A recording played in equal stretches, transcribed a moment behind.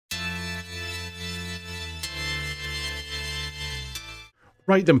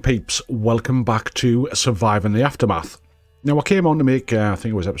Right then peeps, welcome back to Surviving the Aftermath. Now I came on to make, I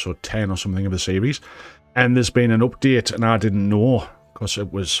think it was episode 10 or something of the series, and there's been an update and I didn't know, because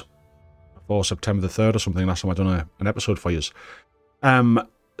it was before September the 3rd or something, last time I done an episode for you.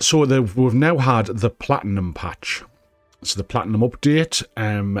 So we've now had the Platinum patch. So the Platinum update,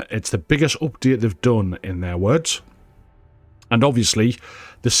 it's the biggest update they've done in their words. And obviously,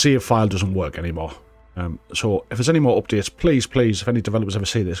 the save file doesn't work anymore. So if there's any more updates, please, if any developers ever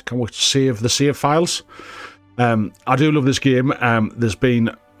see this, can we save the save files? I do love this game. There's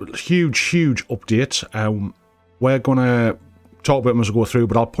been huge updates. We're going to talk about them as we go through,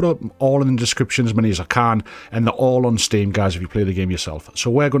 but I'll put up all in the description as many as I can, and they're all on Steam, guys, if you play the game yourself.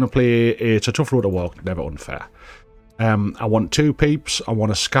 So we're going to play It's a Tough Road to Walk, Never Unfair. I want 2 peeps, I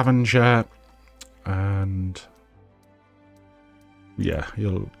want a scavenger, and yeah,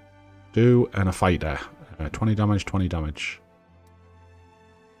 you'll do, and a fighter. 20 damage, 20 damage.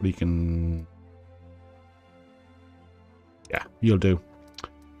 We can... yeah, you'll do.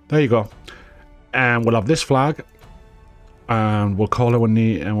 There you go. And we'll have this flag, and we'll call our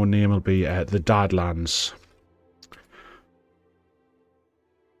name, and our name will be the Dadlands.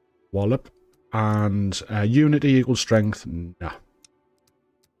 Wallop. And unity equals strength. Nah.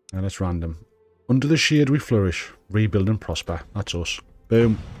 Now that's random. Under the shade we flourish. Rebuild and prosper. That's us.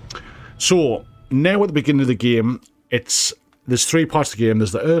 Boom. So, now at the beginning of the game, there's 3 parts of the game.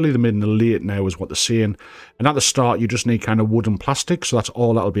 There's the early, the mid, and the late now is what they're saying. And at the start, you just need kind of wood and plastic, so that's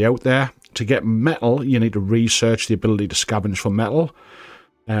all that'll be out there. To get metal, you need to research the ability to scavenge for metal.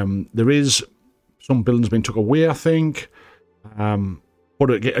 There is some buildings being took away, I think.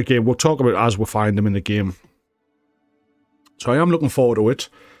 But again, we'll talk about it as we find them in the game. So I am looking forward to it.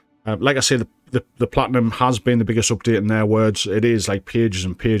 Like I say, the Platinum has been the biggest update in their words. It is like pages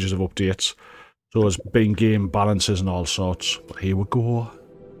and pages of updates. So there's been game balances and all sorts. But here we go.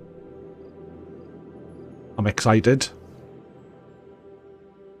 I'm excited.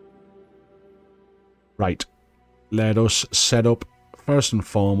 Right. Let us set up, first and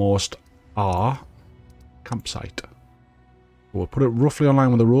foremost, our campsite. We'll put it roughly on line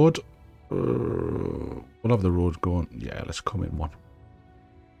with the road. We'll have the road going. Yeah, let's come in one.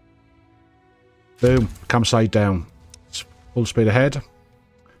 Boom. Campsite down. It's full speed ahead.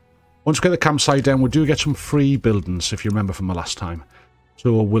 Once we get the campsite down, we do get some free buildings, if you remember from the last time.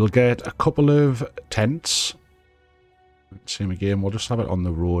 So we'll get a couple of tents. Same again. We'll just have it on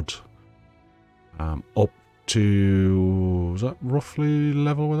the road. Up to... is that roughly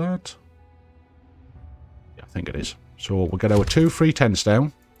level with that? Yeah, I think it is. So we'll get our 2 free tents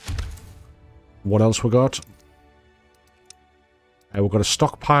down. What else we got? We've got a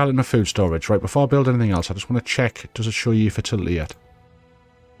stockpile and a food storage. Right, before I build anything else, I just want to check, does it show you fertility yet?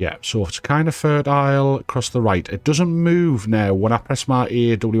 Yeah, so it's kind of fertile across the right. It doesn't move now. When I press my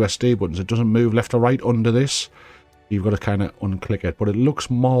A, WSD buttons, it doesn't move left or right under this. You've got to kind of unclick it. But it looks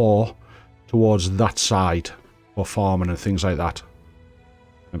more towards that side for farming and things like that.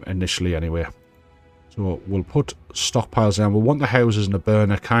 Initially, anyway. So we'll put stockpiles down. We want the houses and the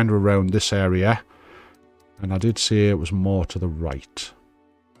burner kind of around this area. And I did say it was more to the right.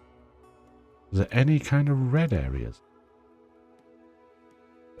 Is there any kind of red areas?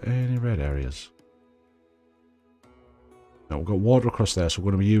 Any red areas? No, we've got water across there, so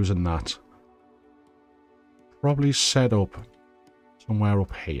we're going to be using that. Probably set up somewhere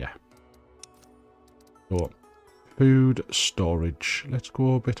up here. So, food storage. Let's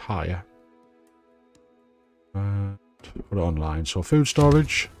go a bit higher. Put it online. So food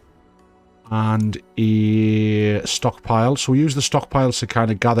storage and a stockpile. So we use the stockpiles to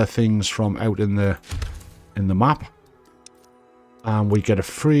kind of gather things from out in the map. And we get a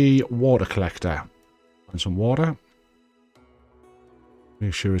free water collector and some water.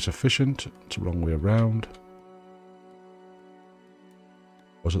 Make sure it's efficient. It's the wrong way around.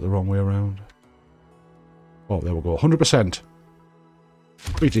 Was it the wrong way around? Oh, there we go. 100%.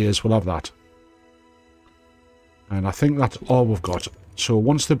 3 days, we'll have that. And I think that's all we've got. So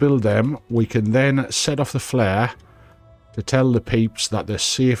once they build them, we can then set off the flare to tell the peeps that they're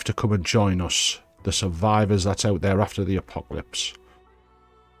safe to come and join us. The survivors that's out there after the apocalypse.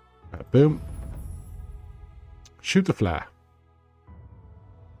 Boom. Shoot the flare.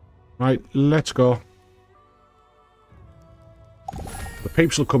 Right, let's go. The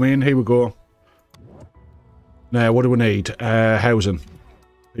peeps will come in. Here we go. Now, what do we need? Housing.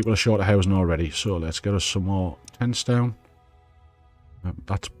 People are short of housing already, so let's get us some more tents down.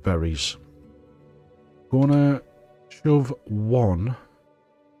 That's berries. Gonna shove one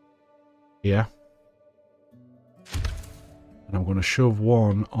here. And I'm going to shove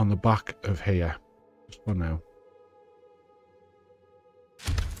one on the back of here. Just for now.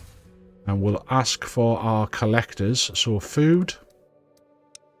 And we'll ask for our collectors. So food.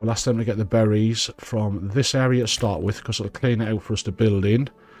 We'll ask them to get the berries from this area to start with, because it'll clean it out for us to build in.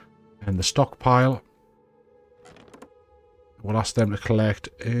 And the stockpile, we'll ask them to collect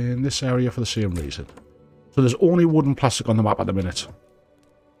in this area for the same reason. So there's only wood and plastic on the map at the minute.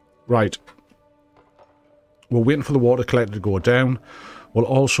 Right. We're waiting for the water collector to go down. We'll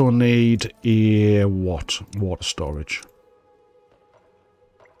also need a what? Water storage.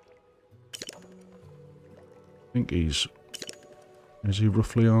 I think he's... Is he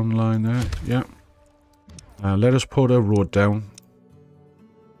roughly online there? Yeah. Let us put a road down.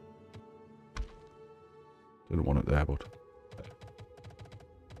 Didn't want it there, but...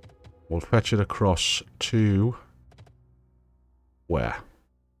 We'll fetch it across to... Where?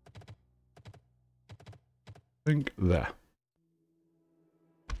 I think there.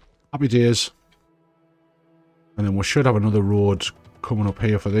 Happy days. And then we should have another road coming up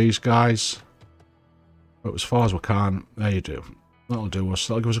here for these guys. But as far as we can, there you do. That'll do us.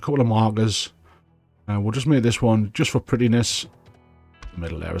 That'll give us a couple of markers. We'll just make this one just for prettiness. In the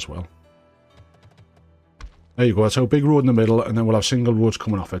middle there as well. There you go. That's our big road in the middle, and then we'll have single roads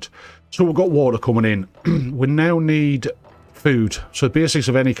coming off it. So we've got water coming in. We now need food. So the basics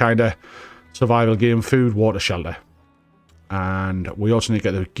of any kind of survival game: food, water, shelter. And we also need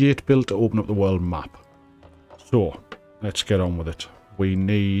to get the gate built to open up the world map. So let's get on with it. We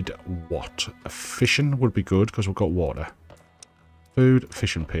need what? A fishing would be good because we've got water. Food,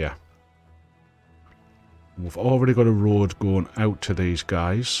 fishing pier. We've already got a road going out to these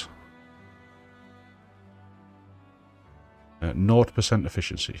guys. 0%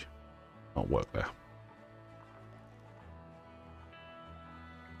 efficiency. Not work there.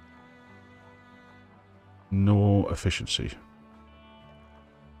 No efficiency.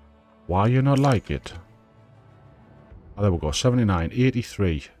 Why you not like it? Oh, there we go. 79,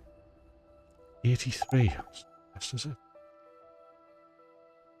 83. 83. Best is it?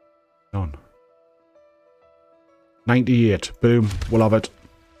 Done. 98. Boom. We'll have it.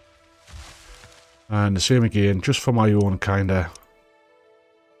 And the same again, just for my own kind of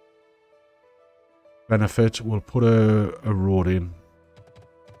benefit, we'll put a road in.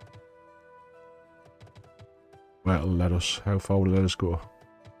 Well, it'll let us. How far will it let us go?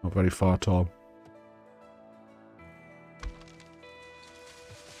 Not very far at all.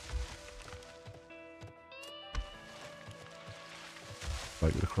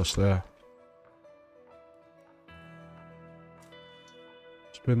 Like it across there.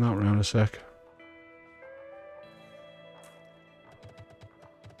 Spin that round a sec.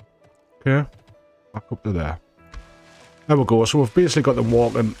 Okay, back up to there. There we go. So we've basically got them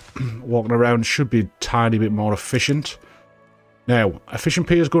walking around. Should be a tiny bit more efficient. Now, a fishing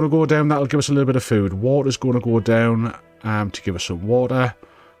pier is going to go down. That'll give us a little bit of food. Water's going to go down to give us some water.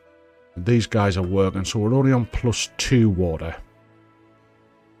 These guys are working, so we're only on +2 water.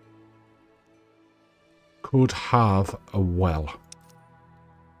 Could have a well.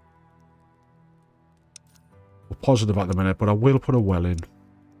 We're positive at the minute, but I will put a well in.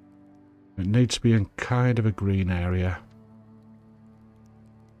 It needs to be in kind of a green area.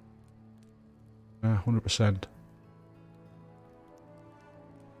 100%.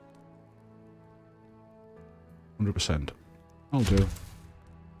 I'll do.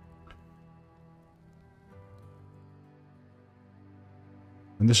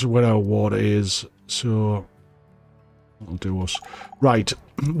 And this is where our water is, so that'll do us. Right,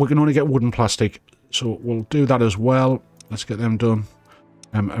 we can only get wood and plastic, so we'll do that as well. Let's get them done.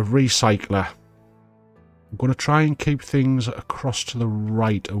 A recycler. I'm going to try and keep things across to the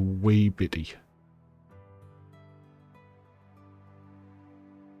right a wee bitty.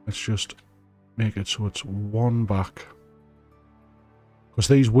 Let's just make it so it's one back. Because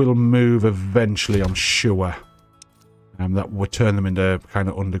these will move eventually, I'm sure. That would turn them into kind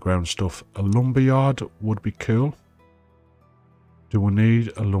of underground stuff. A lumberyard would be cool. Do we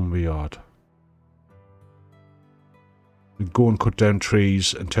need a lumberyard? We go and cut down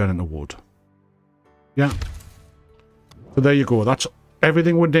trees and turn into wood. Yeah. So there you go. That's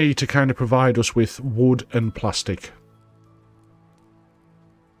everything we need to kind of provide us with wood and plastic.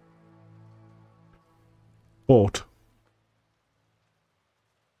 But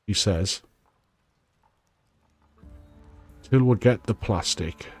he says, till we get the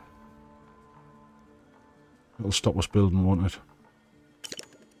plastic, it'll stop us building, won't it?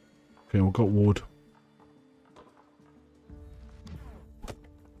 Okay, we've got wood.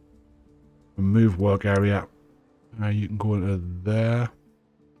 Move work area. You can go into there.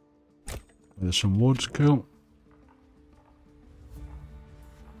 There's some woods, cool.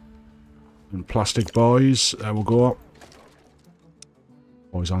 And plastic boys, there we go.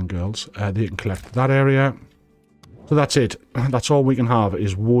 boys and girls. They can collect that area. So that's it. That's all we can have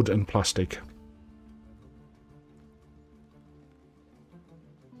is wood and plastic.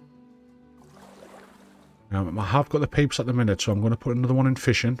 I have got the peeps at the minute, so I'm going to put another one in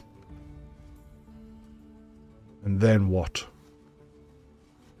fishing. And then what?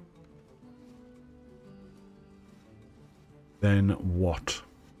 Then what?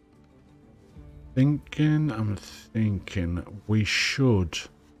 I'm thinking we should...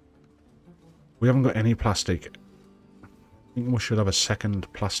 We haven't got any plastic. I think we should have a second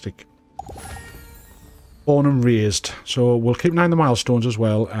plastic. Born and raised. So we'll keep an eye on the milestones as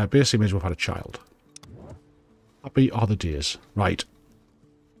well. Basically means we've had a child. Happy are the days. Right.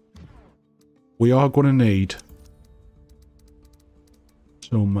 We are going to need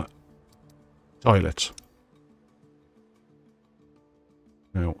some toilets.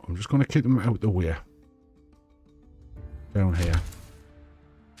 Now, I'm just going to keep them out the way. Down here.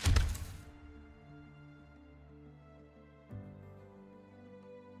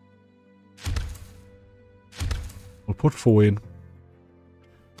 We'll put 4 in.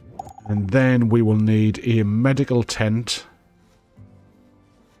 And then we will need a medical tent.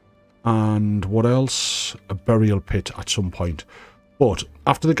 And what else? A burial pit at some point. But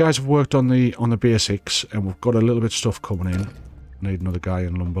after the guys have worked on the basics and we've got a little bit of stuff coming in, need another guy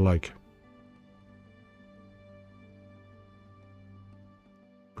in lumber like.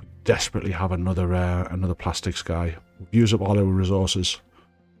 Could desperately have another plastics guy. We've used up all our resources.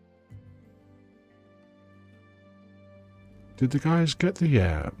 Did the guys get the...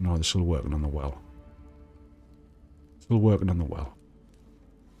 no, they're still working on the well. Still working on the well.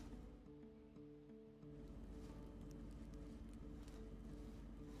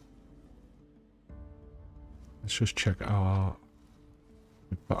 Let's just check our...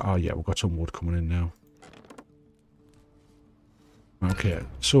 Oh yeah, we've got some wood coming in now. Okay,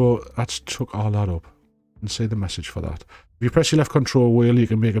 so that's took all that up. And see the message for that. If you press your left control wheel, you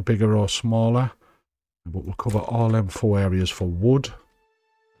can make it bigger or smaller. But we'll cover all them 4 areas for wood.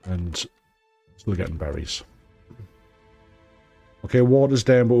 And still getting berries. Okay, water's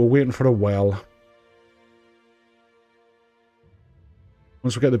down, but we're waiting for a well.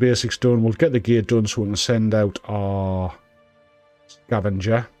 Once we get the basics done, we'll get the gate done so we can send out our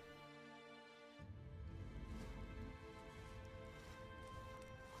scavenger.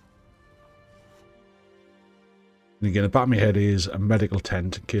 And again, the back of my head is a medical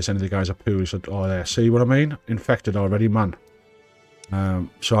tent in case any of the guys are poor. So, oh, there. See what I mean? Infected already, man.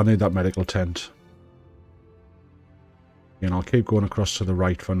 So I need that medical tent. And I'll keep going across to the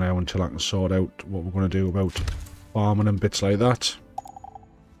right for now until I can sort out what we're going to do about farming and bits like that.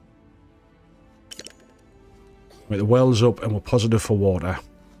 Right, the well's up and we're positive for water.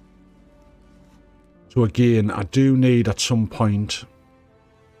 So again, I do need at some point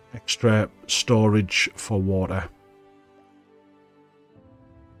extra storage for water.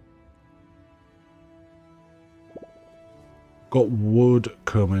 Got wood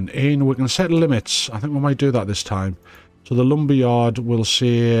coming in. We can set limits. I think we might do that this time. So the lumberyard will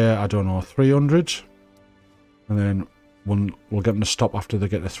say, I don't know, 300. And then we'll get them to stop after they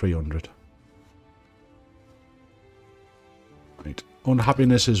get to 300. Right.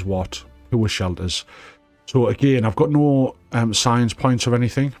 Unhappiness is what? Poor shelters. So again, I've got no signs points or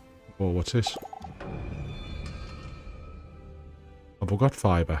anything. Oh, what's this? Have we got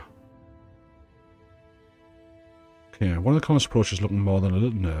fibre? Okay, one of the colonists approach is looking more than a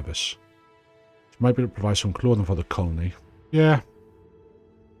little nervous. She might be able to provide some clothing for the colony. Yeah.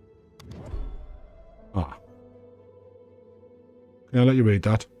 Ah. Can I let you read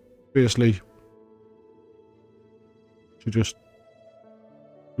that? Basically, she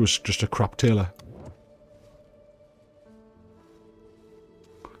was just a crap tailor.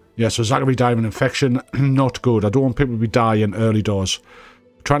 Yeah, so Zachary died of an infection. Not good. I don't want people to be dying early doors.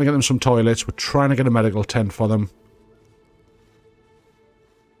 We're trying to get them some toilets. We're trying to get a medical tent for them.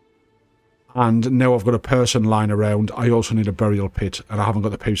 And now I've got a person lying around. I also need a burial pit, and I haven't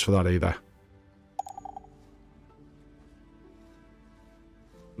got the peeps for that either.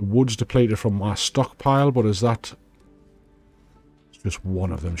 The wood's depleted from my stockpile, but is that... It's just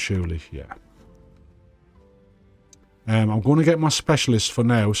one of them, surely. Yeah. I'm going to get my specialist for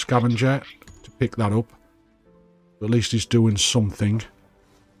now, scavenger, to pick that up. At least he's doing something.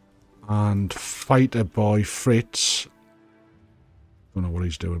 And fighter boy Fritz... Don't know what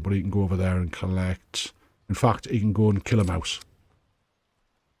he's doing, but he can go over there and collect. In fact, he can go and kill a mouse.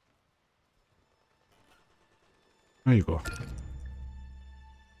 There you go.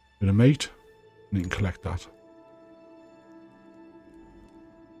 Bit of meat, and he can collect that.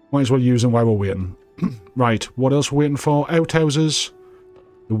 Might as well use them while we're waiting. Right, what else we're waiting for? Outhouses.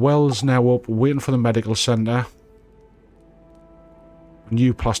 The well's now up, waiting for the medical centre.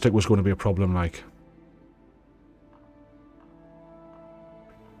 New plastic was going to be a problem, like.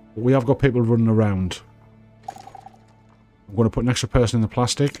 But we have got people running around. I'm going to put an extra person in the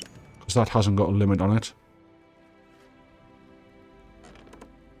plastic, because that hasn't got a limit on it.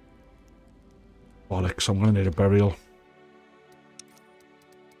 Bollocks, I'm going to need a burial.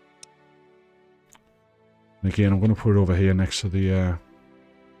 And again, I'm going to put it over here next to the...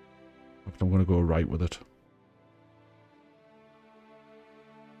 I'm going to go right with it.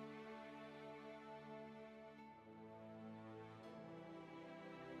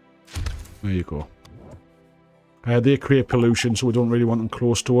 There you go. They create pollution, so we don't really want them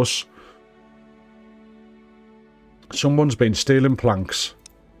close to us. Someone's been stealing planks.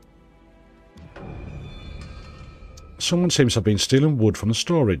 Someone seems to have been stealing wood from the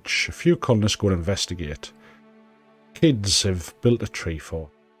storage. A few colonists go to investigate. Kids have built a tree fort.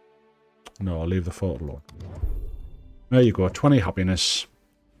 No, I'll leave the fort alone. There you go, 20 happiness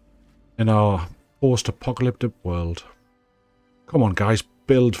in our post-apocalyptic world. Come on, guys,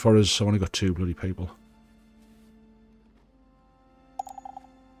 build for us. I've only got 2 bloody people.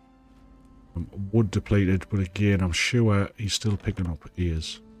 Wood depleted, but again, I'm sure he's still picking up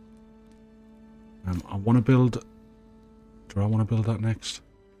ears. I want to build... Do I want to build that next?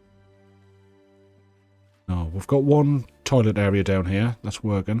 No, we've got 1 toilet area down here. That's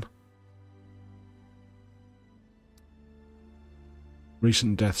working.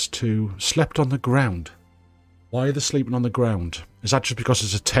 Recent deaths 2. Slept on the ground. Why are they sleeping on the ground? Is that just because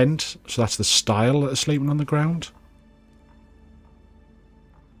it's a tent? So that's the style that they're sleeping on the ground?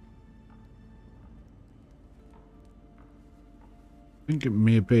 I think it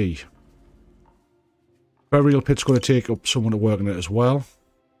may be. Burial pit's going to take up someone to work on it as well.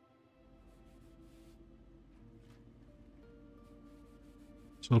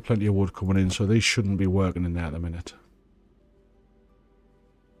 Still plenty of wood coming in, so these shouldn't be working in there at the minute.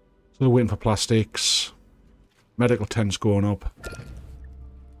 Still waiting for plastics. Medical tent's going up.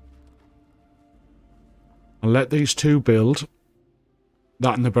 I'll let these 2 build.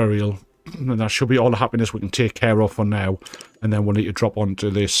 That and the burial. And that should be all the happiness we can take care of for now. And then we'll need to drop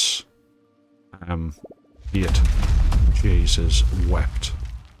onto this... gate. Jesus wept.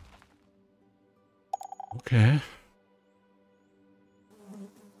 Okay.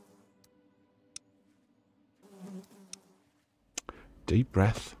 Deep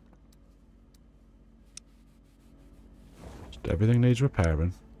breath. Just everything needs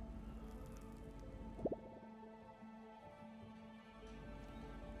repairing.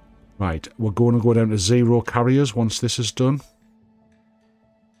 Right, we're going to go down to 0 carriers once this is done.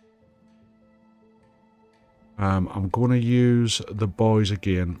 I'm going to use the boys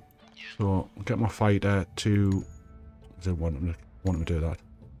again. So, I'll get my fighter to... I don't want him to do that.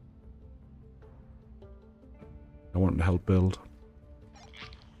 I want him to help build.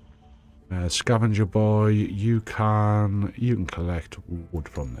 Scavenger boy, you can collect wood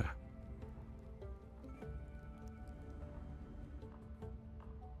from there.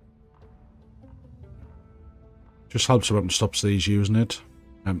 Just helps them and stops these using it.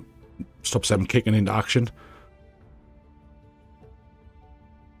 Stops them kicking into action.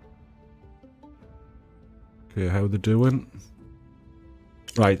 Okay, how are they doing?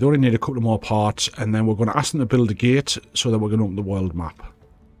 Right, they only need a couple more parts, and then we're going to ask them to build a gate so that we're going to open the world map.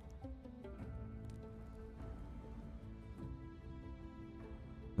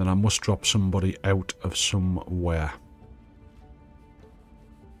 Then I must drop somebody out of somewhere.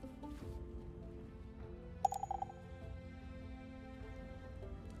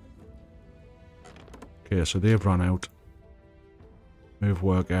 Okay, so they've run out. Move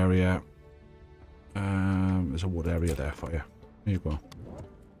work area. There's a wood area there for you. There you go.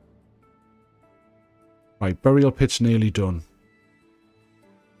 Right, burial pit's nearly done.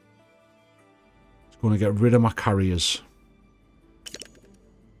 It's going to get rid of my carriers.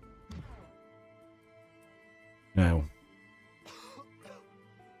 Now.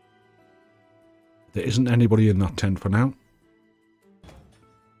 There isn't anybody in that tent for now.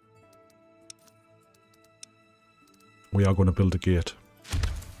 We are going to build a gate.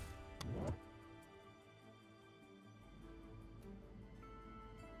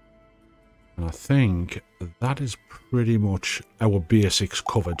 And I think that is pretty much our basics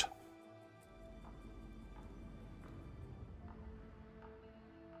covered.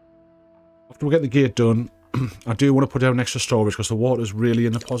 After we get the gate done, I do want to put down extra storage because the water is really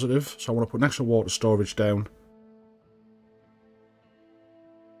in the positive. So I want to put an extra water storage down.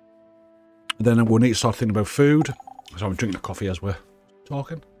 And then we'll need to start thinking about food. So I'm drinking a coffee as we're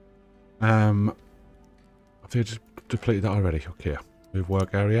talking. Have they depleted that already? Okay. Move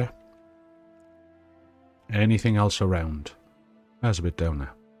work area. Anything else around? There's a bit down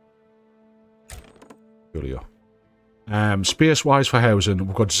there. Julio. Space-wise for housing,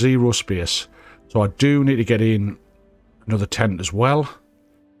 we've got 0 space. So I do need to get in another tent as well.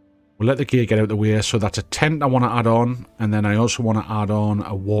 We'll let the gear get out of the way. So that's a tent I want to add on. And then I also want to add on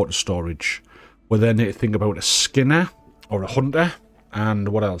a water storage. We'll then need to think about a skinner or a hunter. And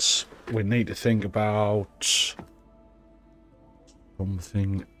what else? We need to think about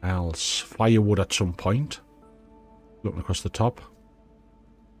something else. Firewood at some point. Looking across the top.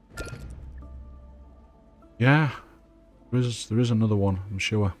 Yeah. There is another one, I'm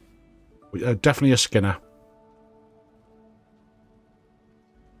sure. Definitely a skinner.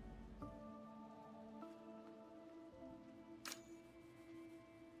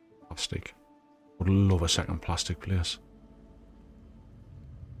 Plastic. Would love a second plastic place.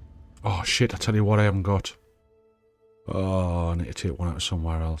 Oh shit, I tell you what I haven't got. Oh, I need to take one out of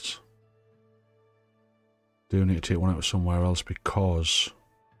somewhere else. Do need to take one out of somewhere else because...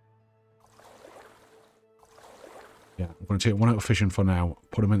 Yeah, I'm going to take one out of fishing for now.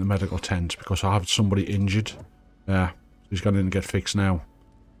 Put him in the medical tent because I have somebody injured. Yeah, he's going to get fixed now.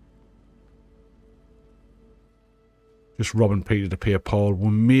 Just robbing Peter to pay Paul. We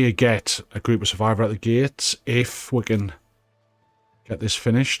may get a group of survivors at the gates if we can get this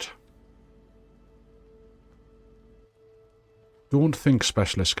finished. Don't think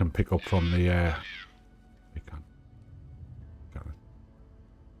specialists can pick up from the... They can.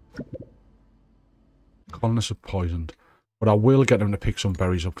 Colonists are poisoned. But I will get them to pick some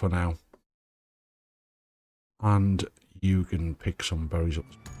berries up for now. And you can pick some berries up.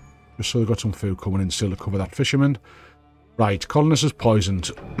 Just so they've got some food coming in still to cover that fisherman. Right, colonists is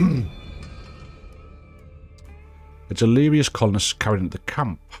poisoned. A delirious colonist carried into the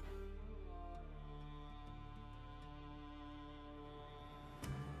camp.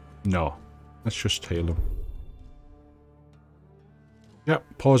 No. Let's just heal him. Yep,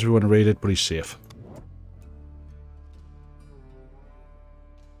 pause if you want to read it, but he's safe.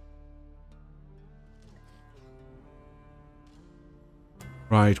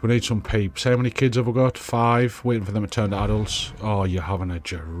 Right, we need some peeps. How many kids have we got? 5. Waiting for them to turn to adults. Oh, you're having a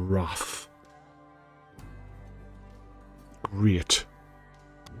giraffe. Great.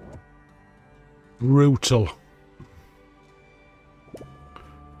 Brutal.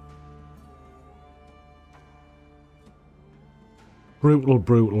 Brutal,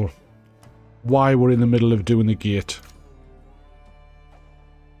 brutal. Why we're in the middle of doing the gate.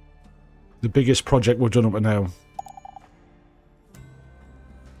 The biggest project we've done up to now.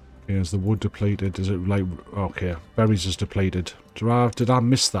 Okay, is the wood depleted? Is it like... Okay, berries is depleted. Did I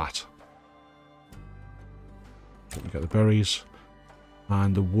miss that? Let me get the berries.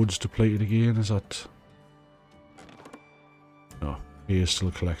 And the wood's depleted again, is that... No, he is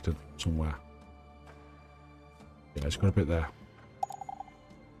still collected somewhere. Yeah, it's got a bit there.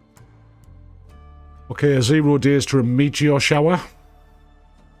 Okay, 0 days to a meteor shower.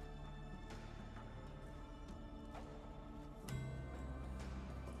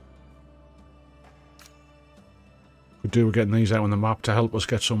 Could do with getting these out on the map to help us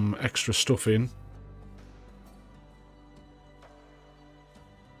get some extra stuff in.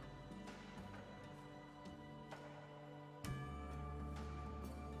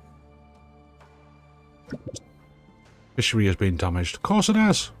 Fishery has been damaged. Of course it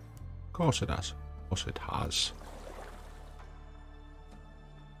has. Of course it has. Of course it has.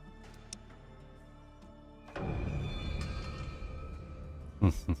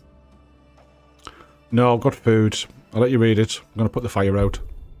 No, I've got food. I'll let you read it. I'm going to put the fire out.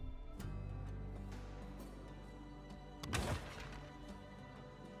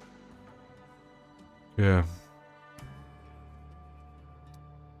 Yeah.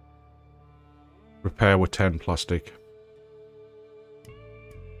 Repair with 10 plastic.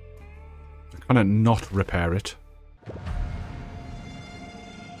 Can I not repair it?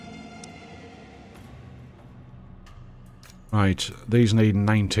 Right, these need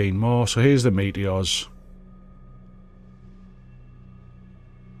 19 more, so here's the meteors.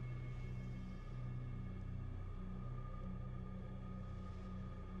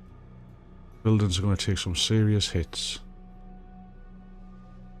 Buildings are going to take some serious hits.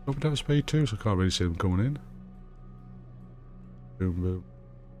 Open down speed too, so I can't really see them coming in. Boom, boom.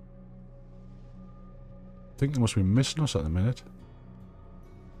 I think they must be missing us at the minute.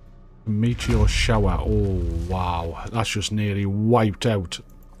 A meteor shower. Oh, wow. That's just nearly wiped out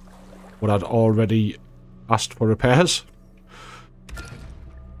what I'd already asked for repairs.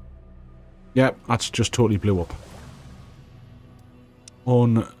 Yep, that's just totally blew up.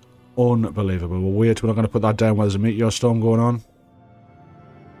 Unbelievable. We'll wait. We're not going to put that down while there's a meteor storm going on.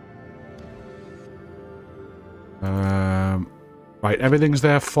 Right, everything's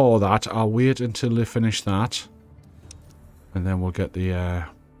there for that. I'll wait until they finish that. And then we'll get the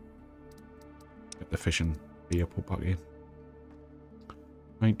fishing gear put back in.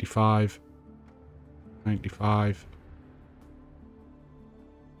 95. 95.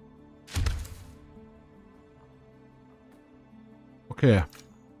 Okay.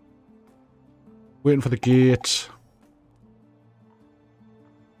 Waiting for the gate.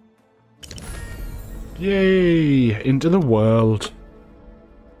 Yay! Into the world.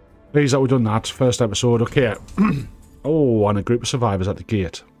 Pleased that we've done that. First episode. Okay. Oh, and a group of survivors at the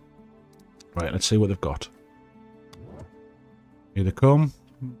gate. Right, let's see what they've got. Here they come.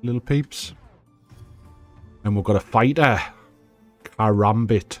 Little peeps. And we've got a fighter.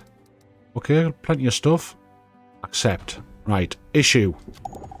 Karambit. Okay, plenty of stuff. Accept. Right, issue.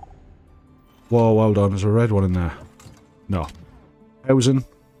 Whoa, well done. There's a red one in there. No. Housing.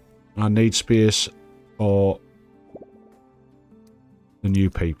 I need space for the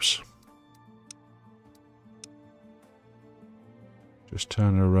new peeps. Just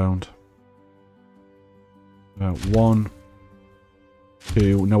turn it around. 1,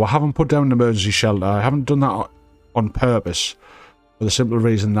 2. No, I haven't put down an emergency shelter. I haven't done that on purpose. For the simple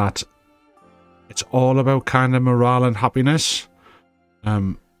reason that it's all about kind of morale and happiness.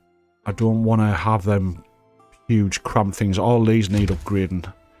 I don't want to have them huge cramped things. All these need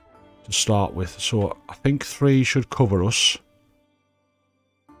upgrading to start with. So I think 3 should cover us.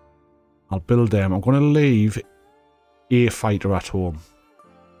 I'll build them. I'm going to leave a fighter at home.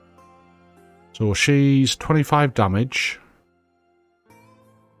 So she's 25 damage.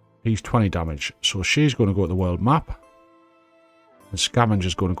 He's 20 damage. So she's going to go at the world map. And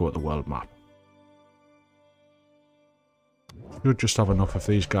Scavenger's going to go at the world map. Should just have enough if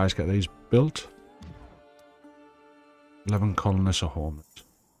these guys get these built. 11 colonists are home.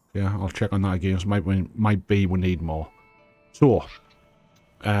 Yeah, I'll check on that again. So might be we need more. So,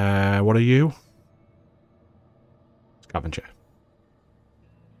 what are you? Scavenger.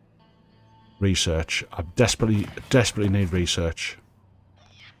 Research. I desperately need research.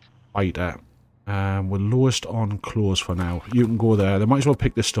 Fighter. We're lowest on clothes for now. You can go there. They might as well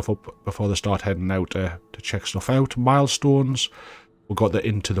pick this stuff up before they start heading out to check stuff out. Milestones. We've got the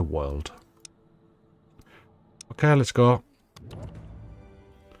into the world. Okay, let's go.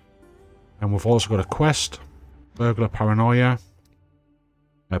 And we've also got a quest. Burglar paranoia.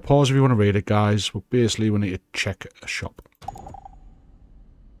 Pause if you want to read it, guys. But basically, we need to check a shop.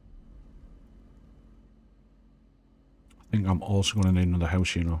 I think I'm also going to need another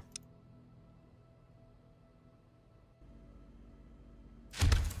house, you know.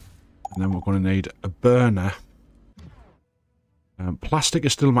 And then we're going to need a burner. Plastic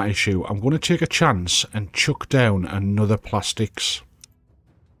is still my issue. I'm going to take a chance and chuck down another plastics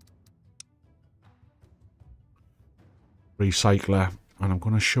recycler. And I'm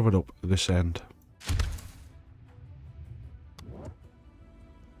going to shove it up this end.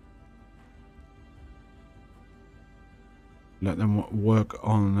 Let them work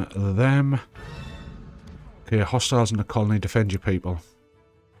on them. Okay, hostiles in the colony, defend your people.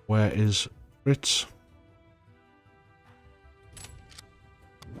 Where is Fritz?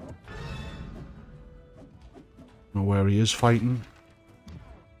 Know where he is fighting.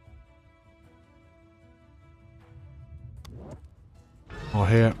 Oh,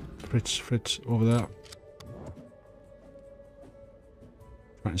 here. Fritz, over there.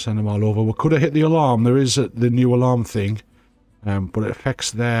 Trying to send them all over. We could have hit the alarm. There is the new alarm thing. But it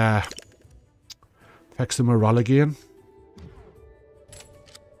affects the morale again.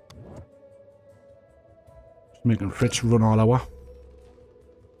 Just making Fritz run all over.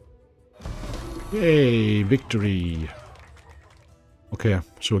 Yay, victory. Okay,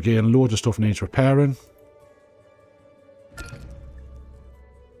 so again, loads of stuff needs repairing.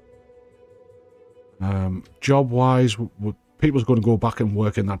 Job-wise, people's going to go back and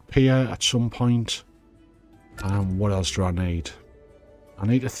work in that pier at some point. What else do I need? I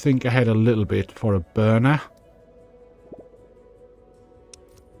need to think ahead a little bit for a burner.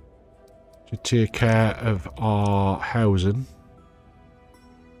 To take care of our housing.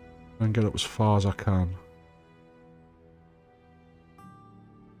 And get up as far as I can.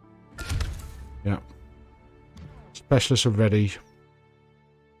 Yeah. Specialists are ready.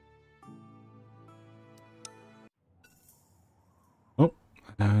 Oh,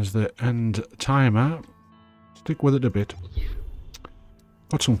 there's the end timer. Stick with it a bit.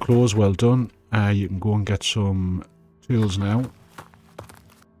 Got some clothes, well done. You can go and get some tools now.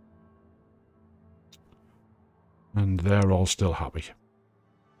 And they're all still happy.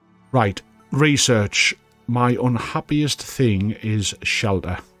 Right, research. My unhappiest thing is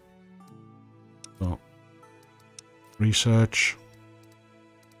shelter. So, research.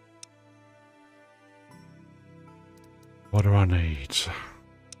 What do I need?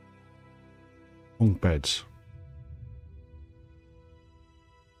 Bunk beds.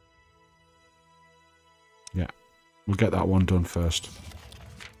 Yeah, we'll get that one done first.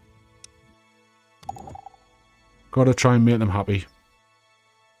 Gotta try and make them happy.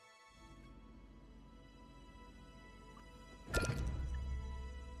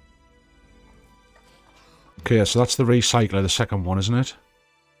 Okay, so that's the recycler, the second one, isn't it?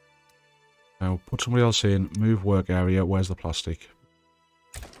 Now, put somebody else in. Move work area. Where's the plastic?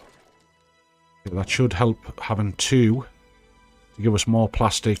 Okay, that should help having two to give us more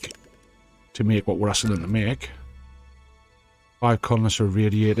plastic to make what we're asking them to make. 5 colonists are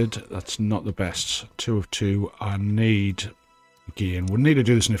irradiated. That's not the best. 2 of 2. I need... Again, we'll need to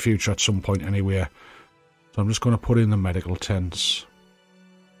do this in the future at some point anyway. So I'm just going to put in the medical tents.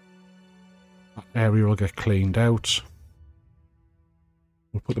 That area will get cleaned out.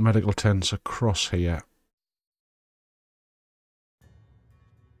 We'll put the medical tents across here.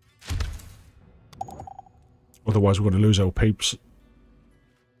 Otherwise we're going to lose our peeps.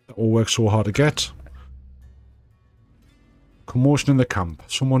 That all works so hard to get. Commotion in the camp.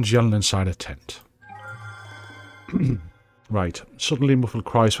 Someone's yelling inside a tent. Right. Suddenly muffled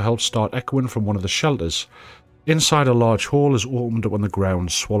cries for help start echoing from one of the shelters. Inside, a large hole is opened up on the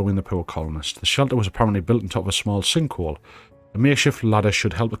ground, swallowing the poor colonist. The shelter was apparently built on top of a small sinkhole. A makeshift ladder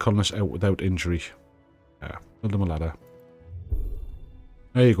should help the colonists out without injury. Yeah, build them a ladder.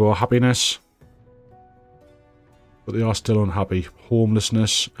 There you go, happiness. But they are still unhappy.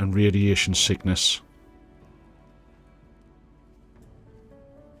 Homelessness and radiation sickness.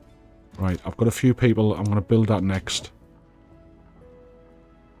 Right, I've got a few people. I'm going to build that next.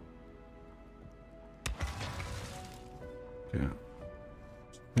 Yeah.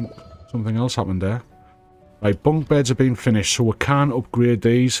 I think something else happened there. Right, bunk beds have been finished, so we can upgrade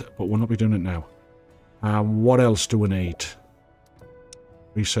these, but we'll not be doing it now. What else do we need?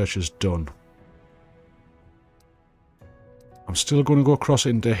 Research is done. I'm still going to go across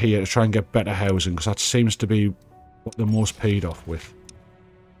into here to try and get better housing, because that seems to be what they're most paid off with.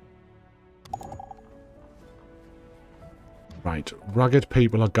 Right, ragged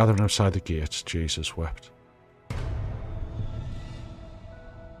people are gathering outside the gates. Jesus wept.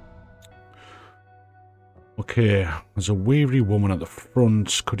 Okay, there's a weary woman at the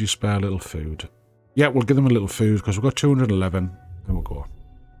front. Could you spare a little food? Yeah, we'll give them a little food because we've got 211. There we go.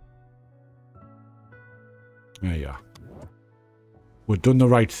 There you are. We've done the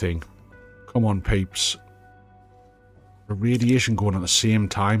right thing. Come on, peeps. The radiation going at the same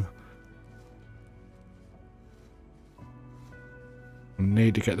time. We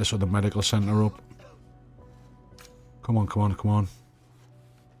need to get this other medical centre up. Come on, come on, come on.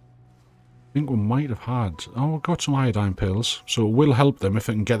 I think we might have had... Oh, we've got some iodine pills. So it will help them if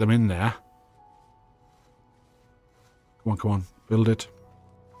I can get them in there. Come on, come on. Build it.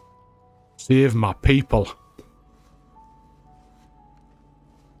 Save my people.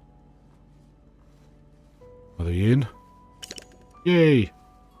 Are they in? Yay!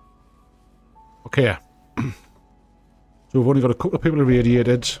 Okay. So we've only got a couple of people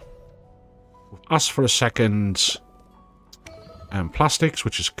irradiated. We've asked for a second plastics,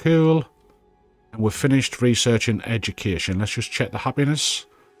 which is cool. And we've finished researching education. Let's just check the happiness.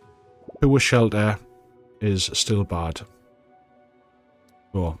 Poor shelter is still bad.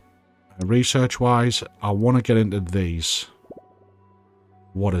 So, research-wise, I want to get into these.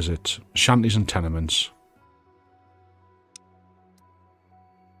 What is it? Shanties and tenements.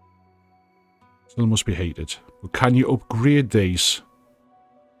 Still must be heated. But can you upgrade these?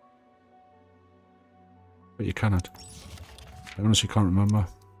 But you cannot. I honestly can't remember.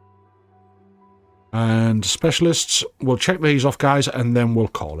 And specialists, we'll check these off, guys, and then we'll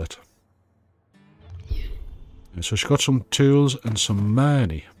call it. And so she's got some tools and some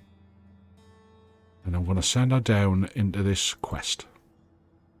money. And I'm going to send her down into this quest.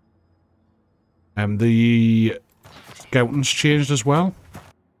 And the scouting's changed as well.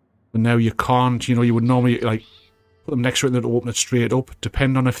 And now you can't, you know, you would normally, like, put them next to it and then open it straight up.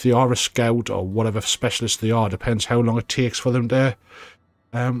 Depending on if they are a scout or whatever specialist they are, depends how long it takes for them to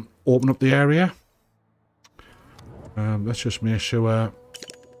open up the area. Let's just make sure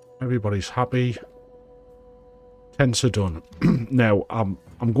everybody's happy. Tents are done. Now, I'm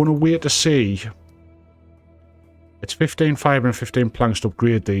going to wait to see. It's 15 fibre and 15 planks to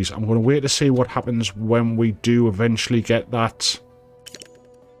upgrade these. I'm going to wait to see what happens when we do eventually get that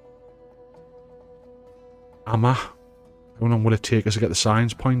hammer. How long will it take us to get the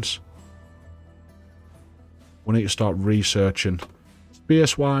science points? We need to start researching.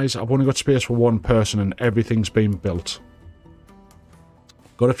 Space-wise, I've only got space for one person and everything's been built.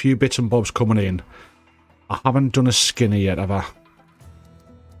 Got a few bits and bobs coming in. I haven't done a skinner yet, have I?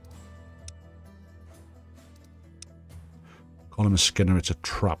 Call him a skinner, it's a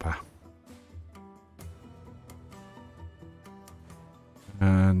trapper.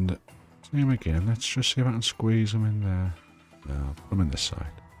 And same again, let's just see if I can squeeze him in there. No, I'll put him in this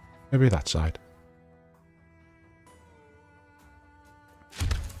side. Maybe that side.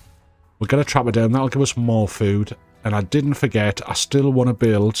 We'll get a trapper down, that'll give us more food. And I didn't forget, I still want to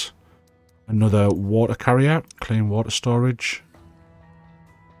build another water carrier, clean water storage.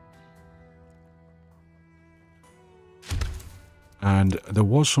 And there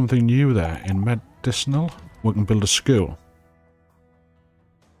was something new there in medicinal. We can build a school.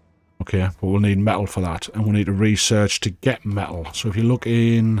 Okay, but we'll need metal for that. And we'll need to research to get metal. So if you look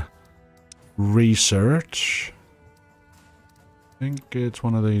in research, I think it's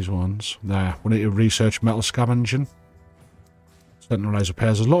one of these ones. There, we need to research metal scavenging. Centralized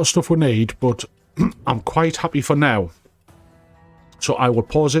repairs. There's a lot of stuff we need, but I'm quite happy for now. So I will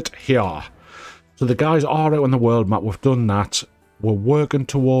pause it here. So the guys are out on the world map. We've done that. We're working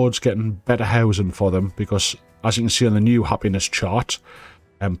towards getting better housing for them because, as you can see on the new happiness chart,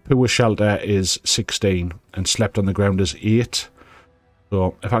 poor shelter is 16 and slept on the ground is 8.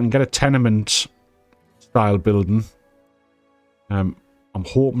 So if I can get a tenement style building, I'm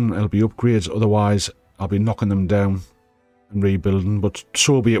hoping it'll be upgrades. Otherwise, I'll be knocking them down and rebuilding. But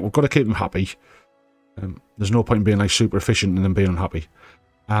so be it. We've got to keep them happy. There's no point in being like super efficient and then being unhappy.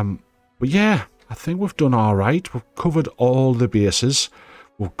 But yeah, I think we've done all right. We've covered all the bases.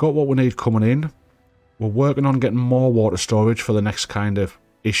 We've got what we need coming in. We're working on getting more water storage for the next kind of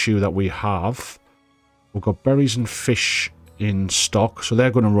issue that we have. We've got berries and fish in stock, so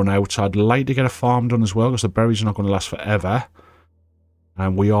they're going to run out. So I'd like to get a farm done as well, because the berries are not going to last forever.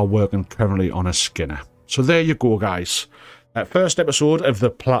 And we are working currently on a skinner. So there you go, guys. First episode of the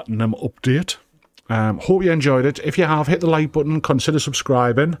Platinum Update. Hope you enjoyed it. If you have, hit the like button, consider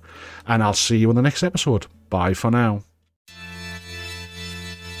subscribing, and I'll see you in the next episode. Bye for now.